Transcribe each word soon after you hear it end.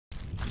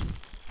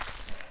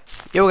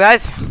Yo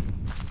guys,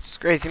 it's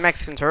Crazy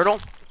Mexican Turtle.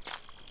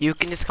 You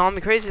can just call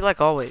me crazy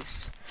like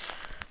always.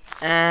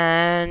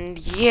 And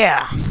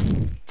yeah,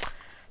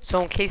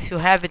 so in case you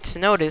haven't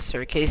noticed,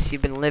 or in case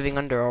you've been living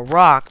under a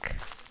rock,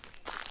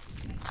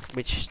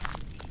 which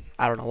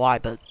I don't know why,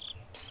 but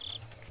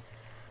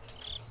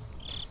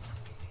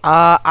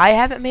I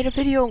haven't made a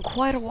video in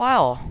quite a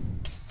while.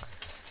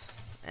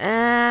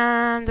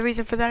 And the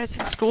reason for that is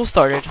since school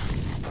started.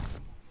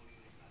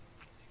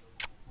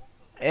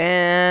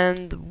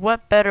 And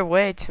what better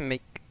way to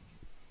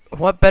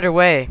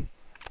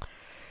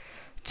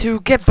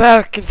get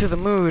back into the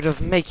mood of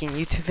making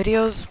YouTube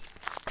videos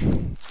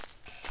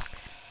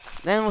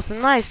than with a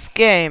nice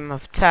game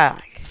of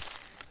tag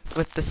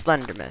with the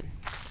Slenderman.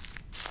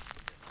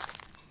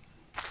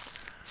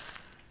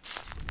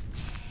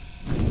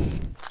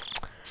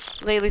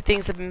 Lately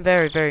things have been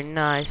very, very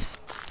nice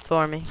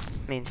for me.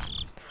 I mean,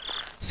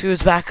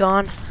 school's back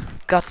on,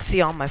 got to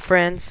see all my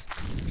friends.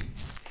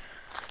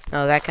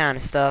 No, that kind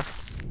of stuff.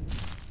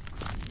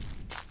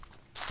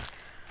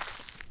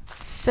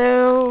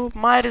 So,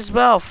 might as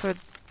well for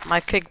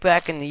my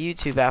kickback in the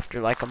YouTube after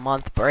like a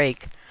month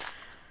break.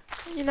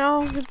 You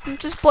know,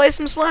 just play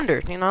some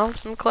Slender, you know,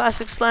 some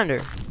classic Slender.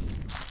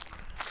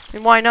 I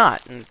mean, why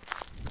not? And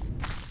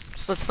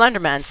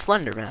Slenderman,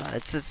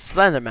 it's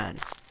Slenderman.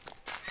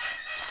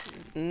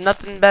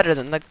 Nothing better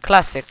than the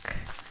classic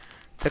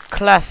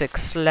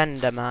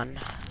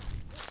Slenderman.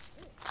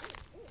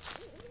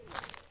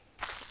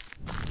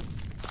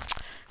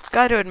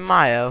 Gotta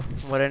admire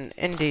what an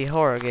indie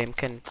horror game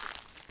can.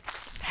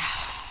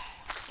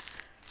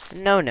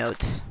 No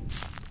note.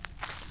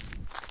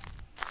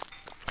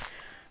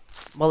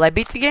 Will I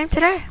beat the game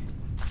today?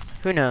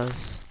 Who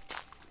knows?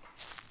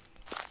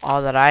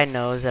 All that I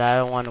know is that I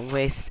don't want to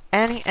waste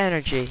any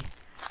energy.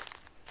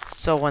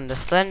 So when the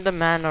Slender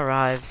Man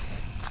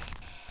arrives,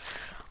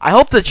 I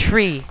hope the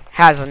tree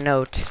has a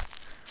note.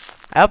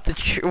 I hope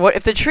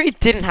if the tree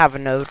didn't have a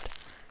note,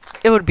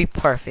 it would be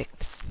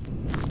perfect.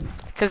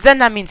 Because then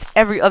that means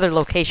every other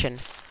location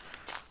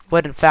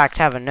would in fact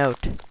have a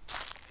note.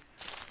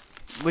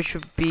 Which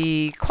would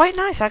be quite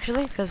nice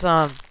actually, because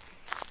then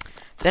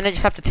I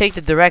just have to take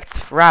the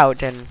direct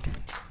route and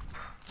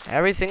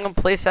every single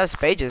place has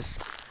pages.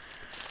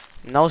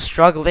 No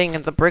struggling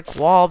at the brick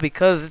wall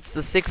because it's the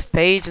 6th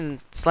page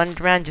and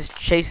Slenderman just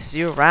chases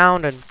you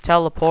around and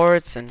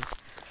teleports and,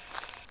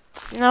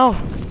 you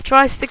know,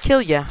 tries to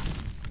kill you.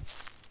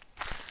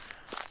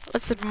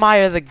 Let's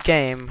admire the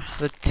game,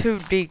 the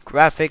 2D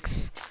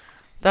graphics,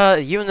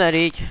 the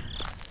Unity.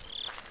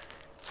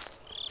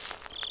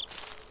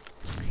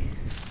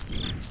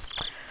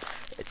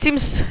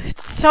 It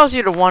tells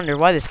you to wonder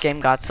why this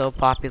game got so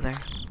popular.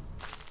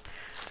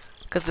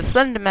 Because the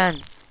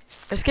Slenderman,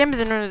 this game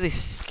isn't really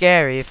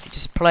scary if you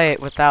just play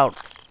it without,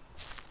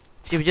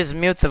 if you just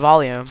mute the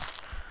volume.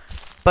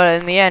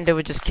 But in the end, it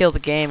would just kill the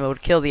game, it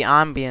would kill the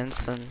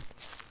ambience, and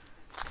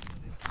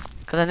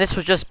because then this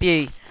would just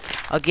be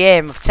a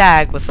game of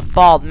tag with a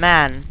bald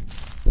man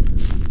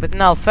with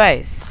no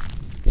face,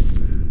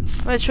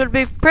 which would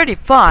be pretty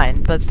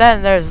fine. But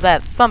then there's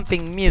that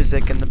thumping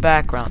music in the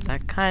background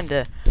that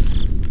kinda,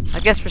 I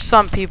guess for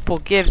some people,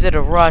 gives it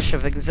a rush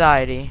of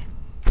anxiety.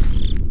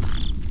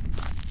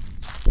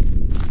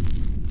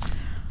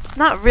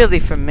 Not really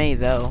for me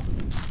though.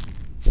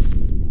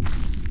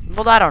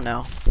 Well, I don't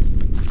know.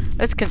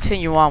 Let's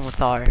continue on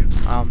with our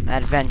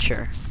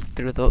adventure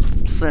through the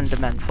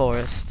Slenderman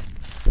forest.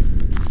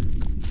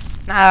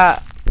 Now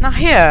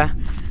here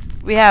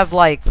we have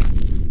like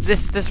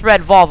this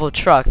red Volvo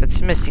truck that's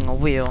missing a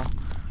wheel.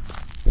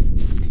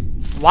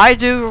 Why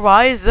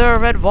is there a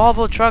red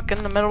Volvo truck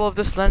in the middle of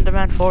the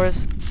Slenderman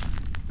forest?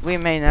 We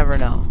may never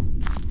know.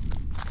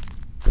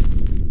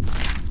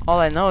 All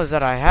I know is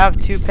that I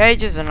have 2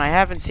 pages and I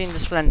haven't seen the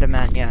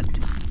Slenderman yet,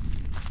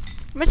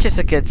 which is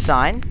a good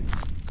sign.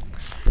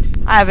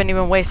 I haven't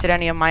even wasted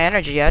any of my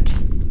energy yet,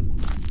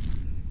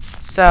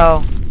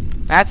 so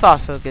that's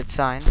also a good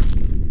sign.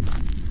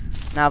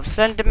 Now, if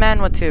Slenderman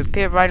were to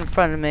appear right in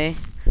front of me,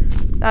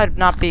 that would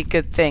not be a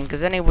good thing,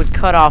 because then he would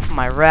cut off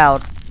my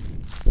route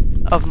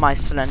of my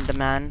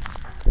Slenderman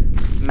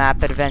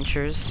map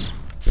adventures.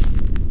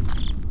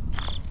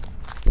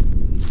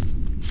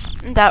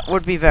 And that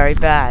would be very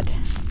bad.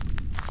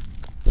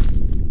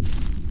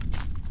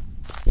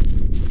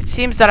 It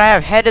seems that I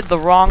have headed the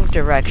wrong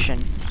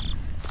direction,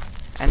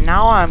 and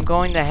now I'm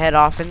going to head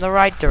off in the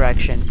right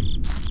direction.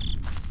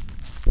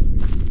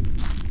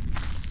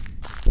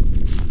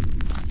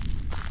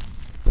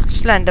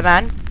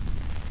 Slenderman,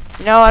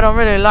 you know, I don't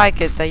really like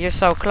it that you're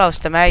so close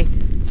to me.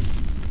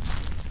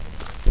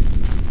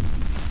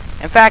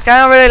 In fact,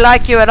 I don't really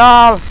like you at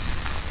all.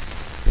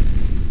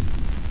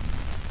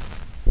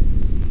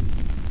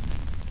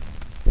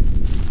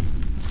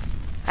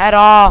 At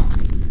all.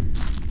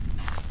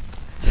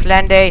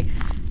 Slendy.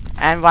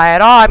 And by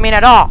at all, I mean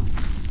at all.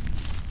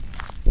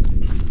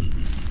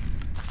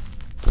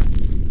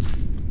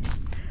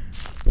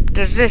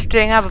 Does this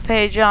thing have a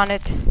page on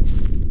it?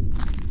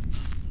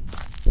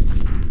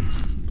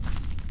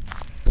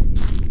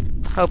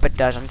 Hope it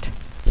doesn't.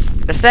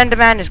 The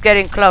Slenderman is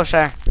getting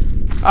closer.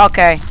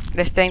 Okay,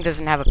 this thing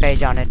doesn't have a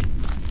page on it.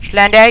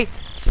 Slender?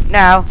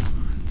 No.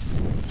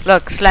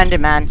 Look,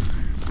 Slenderman.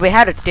 We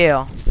had a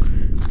deal.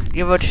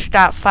 You would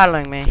stop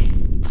following me.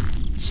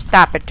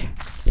 Stop it.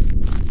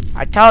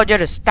 I told you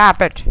to stop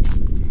it.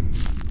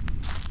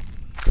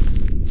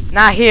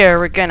 Now here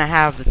we're gonna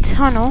have the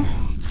tunnel,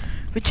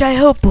 which I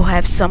hope will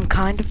have some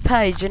kind of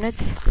page in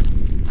it.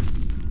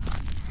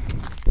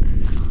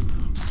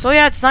 So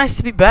yeah, it's nice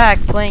to be back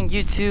playing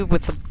YouTube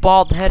with the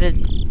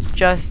bald-headed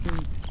Justin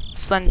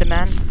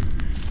Slenderman.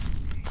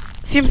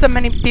 Seems that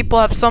many people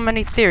have so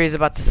many theories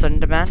about the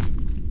Slenderman.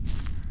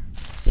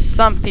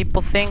 Some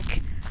people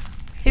think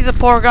he's a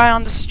poor guy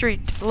on the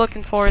street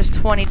looking for his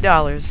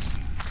 $20,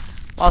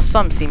 while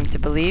some seem to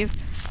believe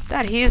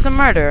that he is a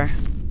murderer.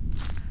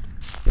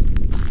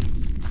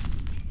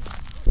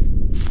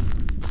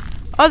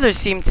 Others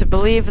seem to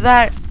believe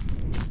that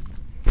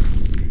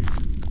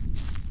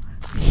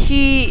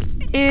he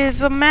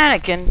is a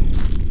mannequin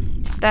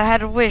that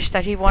had a wish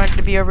that he wanted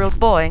to be a real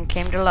boy and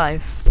came to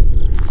life.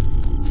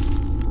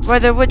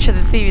 Whether which of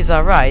the theories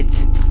are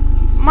right,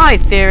 my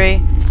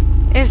theory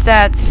is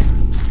that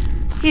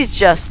he's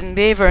Justin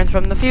Bieber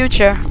from the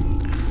future.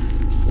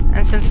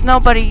 And since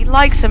nobody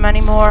likes him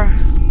anymore,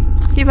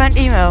 he went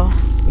emo,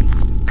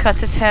 cut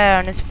his hair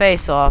and his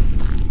face off,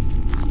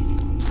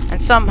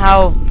 and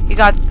somehow he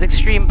got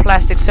extreme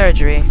plastic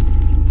surgery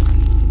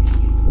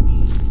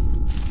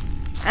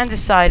and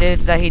decided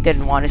that he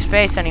didn't want his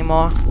face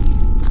anymore.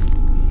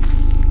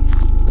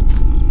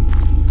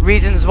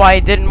 Reasons why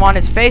he didn't want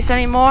his face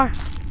anymore?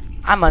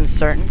 I'm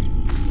uncertain.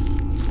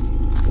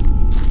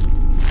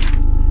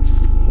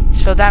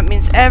 So that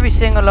means every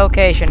single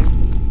location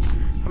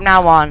from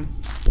now on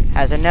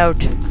has a note.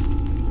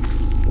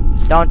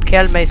 Don't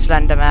kill me,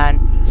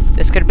 Slenderman.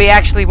 This could be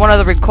actually one of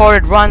the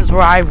recorded runs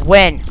where I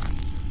win.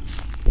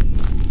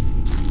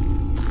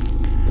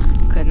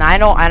 And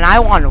I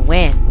want to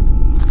win.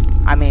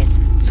 I mean,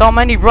 so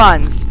many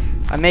runs,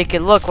 I make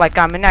it look like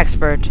I'm an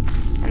expert,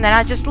 and then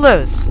I just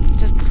lose.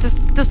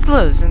 Just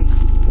lose, and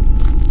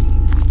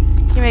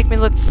you make me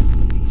look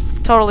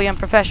totally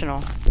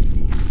unprofessional.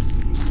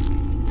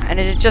 And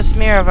it's just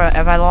me if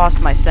I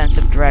lost my sense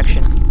of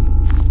direction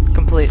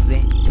completely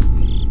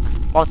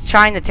while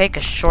trying to take a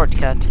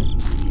shortcut.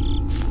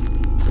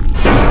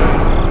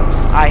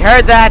 I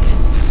heard that.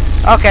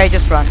 Okay,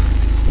 just run.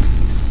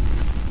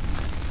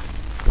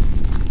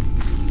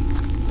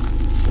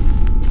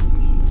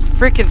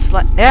 Freaking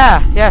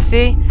yeah,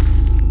 see?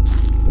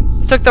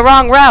 Took the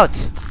wrong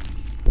route.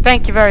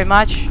 Thank you very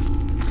much.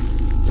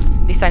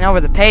 At least I know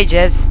where the page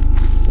is.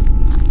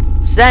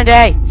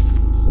 Slender!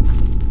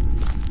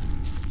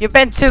 You've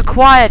been too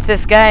quiet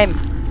this game.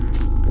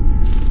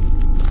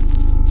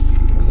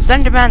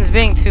 Slenderman's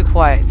being too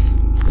quiet.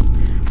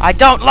 I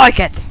don't like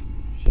it.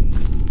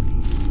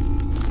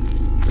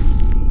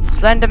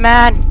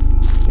 Slenderman,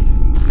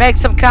 make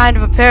some kind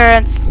of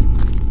appearance.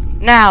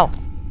 Now.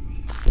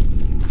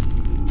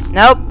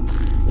 Nope.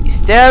 You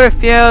still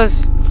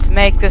refuse to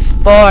make this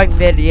boring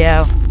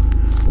video.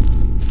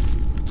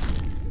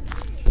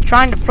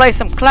 Trying to play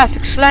some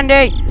classic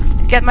Slender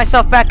to get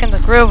myself back in the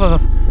groove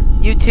of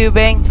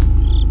YouTubing.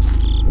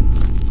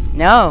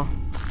 No.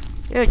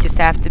 You just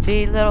have to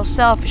be a little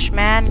selfish,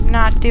 man, and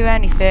not do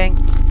anything.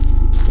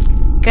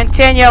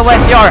 Continue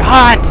with your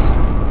hunt!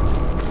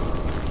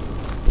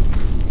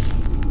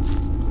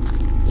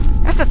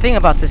 That's the thing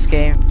about this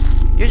game.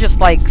 You're just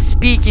like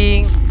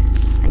speaking,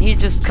 and he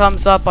just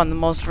comes up on the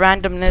most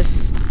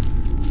randomness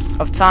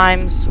of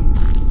times.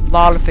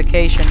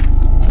 Lolification.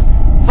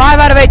 5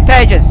 out of 8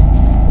 pages!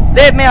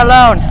 Leave me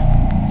alone!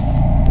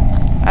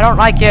 I don't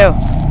like you.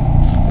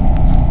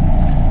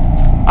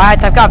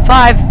 Alright, I've got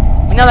 5.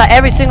 We know that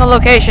every single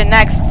location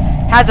next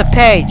has a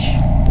page.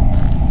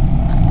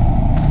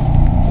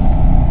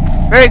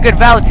 Very good,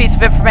 valid piece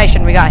of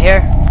information we got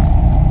here.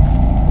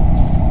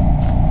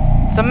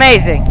 It's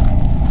amazing.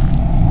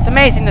 It's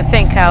amazing to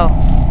think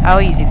how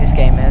easy this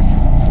game is.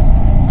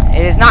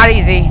 It is not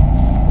easy,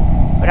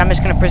 but I'm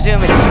just gonna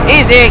presume it's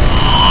easy.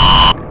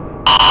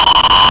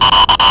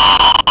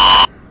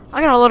 I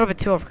got a little bit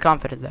too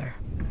overconfident there.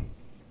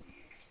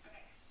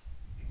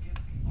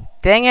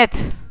 Dang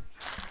it.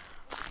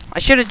 I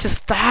should have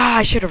just,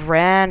 I should have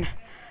ran.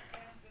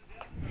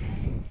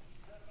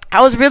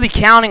 I was really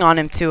counting on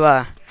him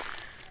to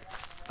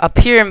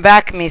appear and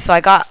back me, so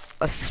I got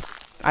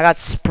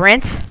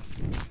sprint.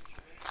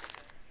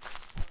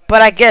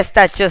 But I guess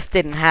that just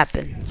didn't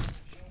happen.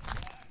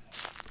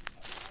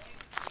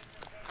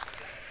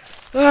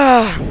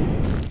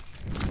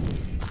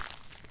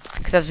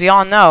 Because as we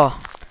all know,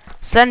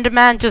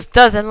 Slenderman just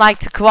doesn't like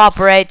to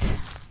cooperate.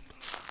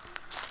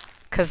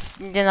 Because,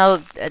 you know,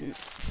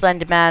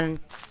 Slenderman,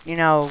 you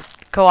know,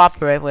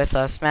 cooperate with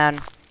us, man.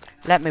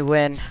 Let me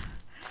win.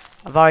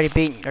 I've already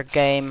beaten your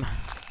game.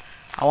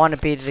 I want to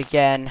beat it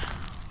again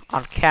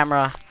on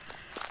camera.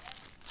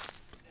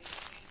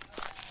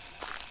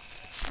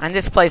 And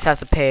this place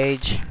has a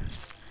page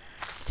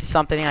to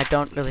something I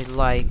don't really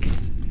like.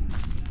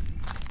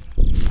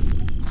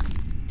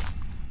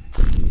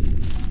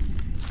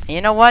 You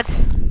know what?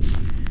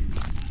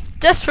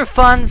 Just for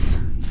funs,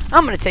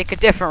 I'm gonna take a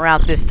different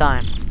route this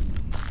time.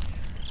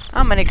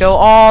 I'm gonna go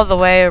all the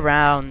way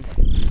around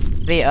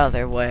the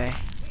other way.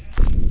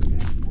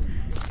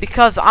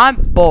 Because I'm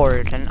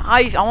bored, and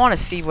I want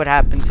to see what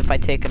happens if I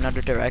take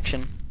another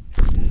direction.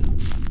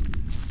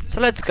 So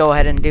let's go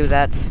ahead and do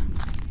that.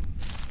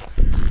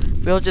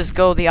 We'll just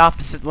go the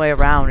opposite way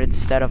around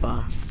instead of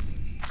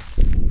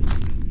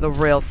the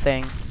real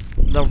thing.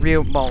 The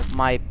real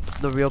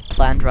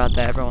planned route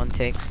that everyone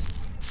takes.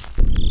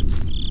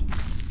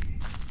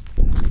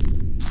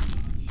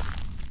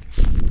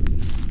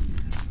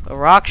 The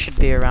rock should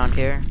be around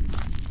here.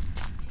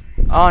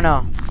 Oh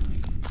no.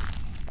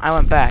 I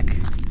went back.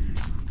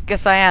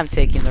 Guess I am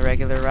taking the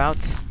regular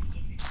route.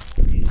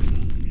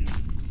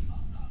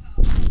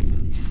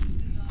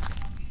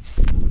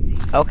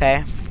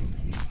 Okay.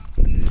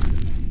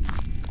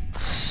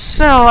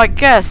 So I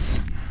guess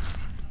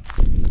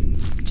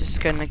just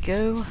gonna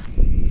go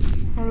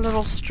a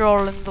little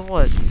stroll in the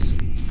woods.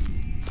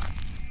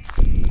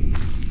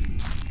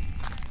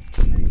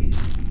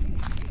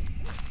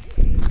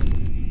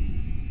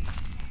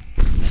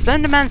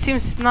 Slenderman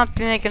seems to not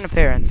be making an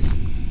appearance.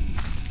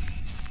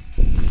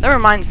 That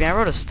reminds me, I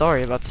wrote a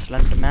story about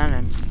Slenderman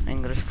in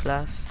English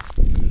class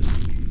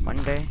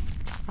one day.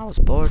 I was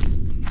bored.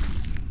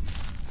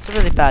 It's a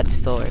really bad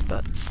story,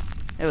 but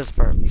it was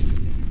for a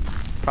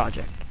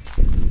project.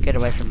 Get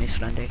away from me,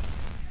 Slender.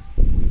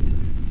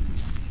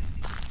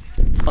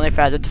 Only if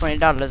I had the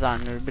 $20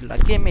 on, it would be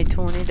like, give me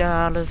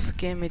 $20,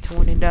 give me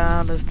 $20,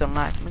 don't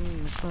like me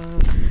in the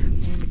club,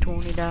 give me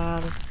 $20,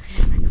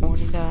 give me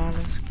 $20,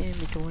 give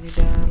me $20,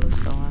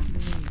 don't like me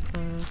in the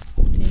club,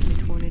 give me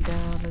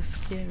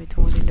 $20, give me $20,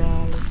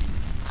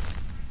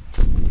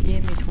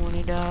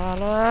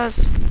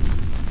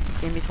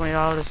 give me $20, give me $20,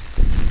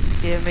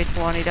 give me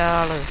 $20,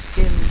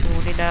 give me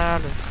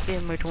 $20,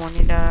 give me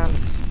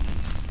 $20.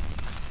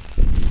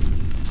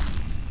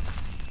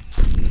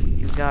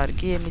 You gotta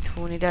give me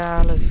 $20,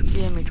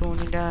 give me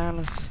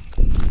 $20.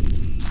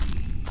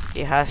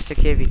 He has to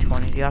give you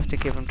 20. You have to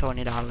give him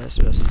 $20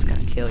 or else he's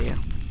gonna kill you.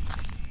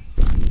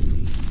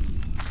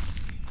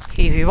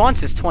 He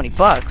wants his 20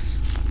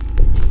 bucks.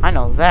 I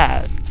know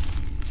that.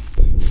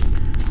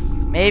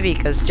 Maybe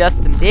because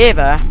Justin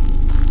Bieber,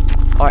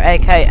 or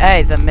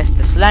aka the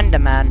Mr.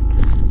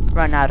 Slenderman,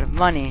 run out of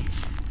money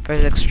for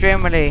his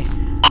extremely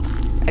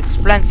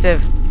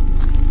expensive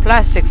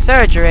plastic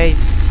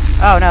surgeries.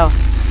 Oh no.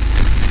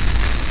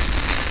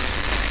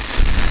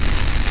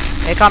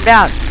 Hey, calm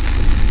down.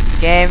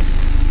 Game.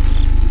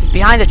 He's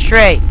behind a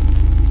tree.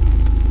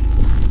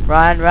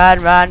 Run,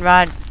 run, run,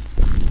 run.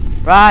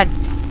 Run.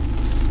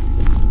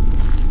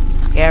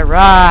 Yeah,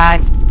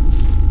 run.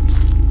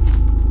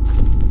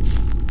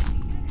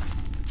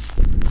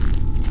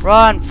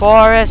 Run,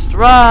 Forrest,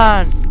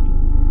 run.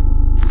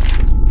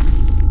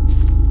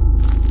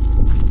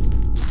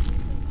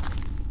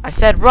 I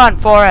said run,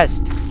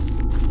 Forrest.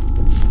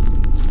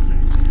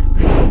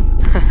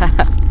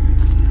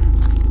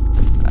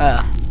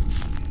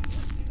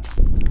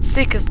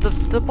 See, because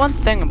the one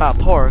thing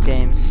about horror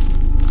games,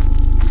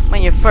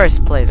 when you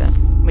first play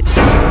them, which is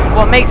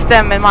what makes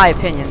them, in my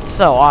opinion,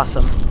 so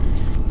awesome,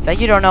 is that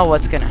you don't know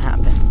what's gonna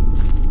happen.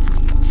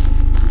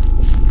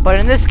 But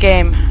in this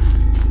game,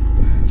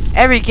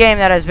 every game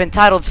that has been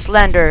titled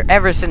Slender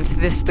ever since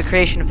the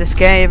creation of this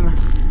game,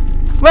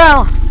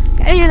 well,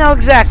 you know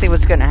exactly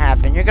what's gonna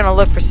happen. You're gonna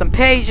look for some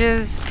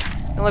pages,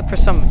 and look for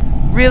some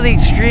really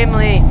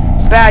extremely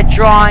bad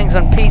drawings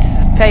on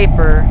pieces of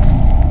paper,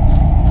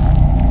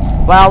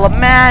 while a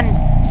man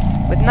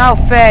with no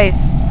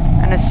face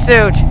and a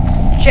suit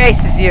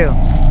chases you.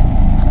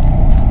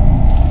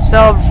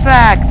 So, in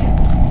fact,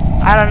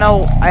 I don't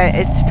know,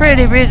 it's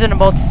pretty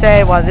reasonable to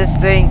say why this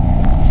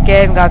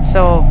game got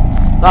so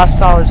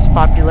lost all its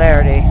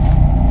popularity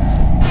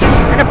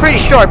in a pretty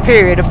short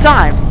period of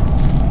time.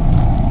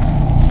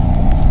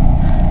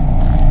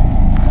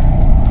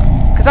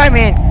 Because, I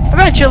mean,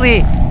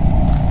 eventually,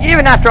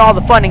 even after all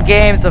the fun and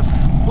games of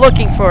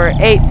looking for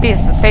 8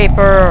 pieces of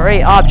paper or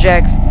 8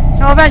 objects,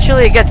 you know,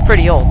 eventually it gets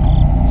pretty old.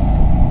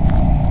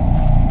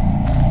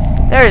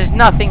 There is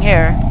nothing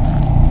here.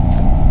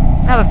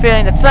 I have a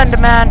feeling that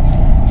Slenderman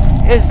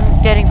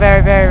isn't getting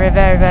very, very,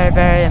 very, very,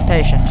 very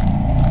impatient.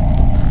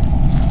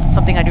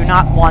 Something I do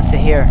not want to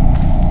hear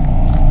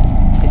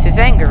is his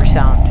anger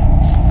sound.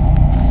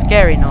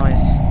 Scary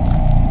noise.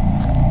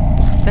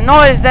 The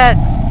noise that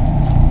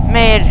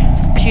made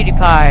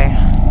PewDiePie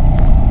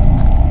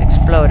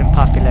explode in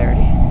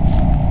popularity.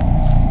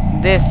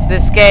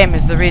 This game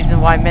is the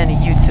reason why many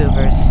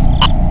YouTubers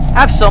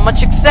have so much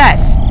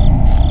success.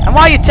 And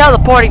why are you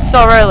teleporting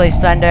so early,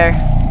 Slender?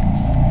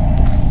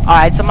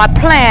 Alright, so my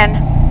plan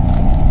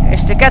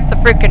is to get the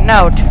freaking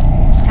note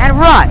and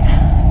run.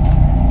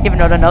 Even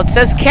though the note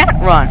says can't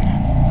run.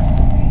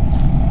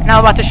 And now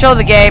I'm about to show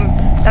the game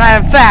that I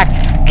in fact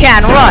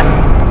can run.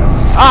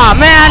 Aw,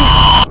 man!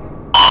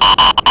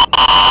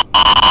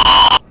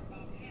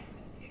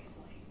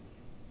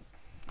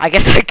 I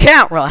guess I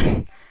can't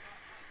run.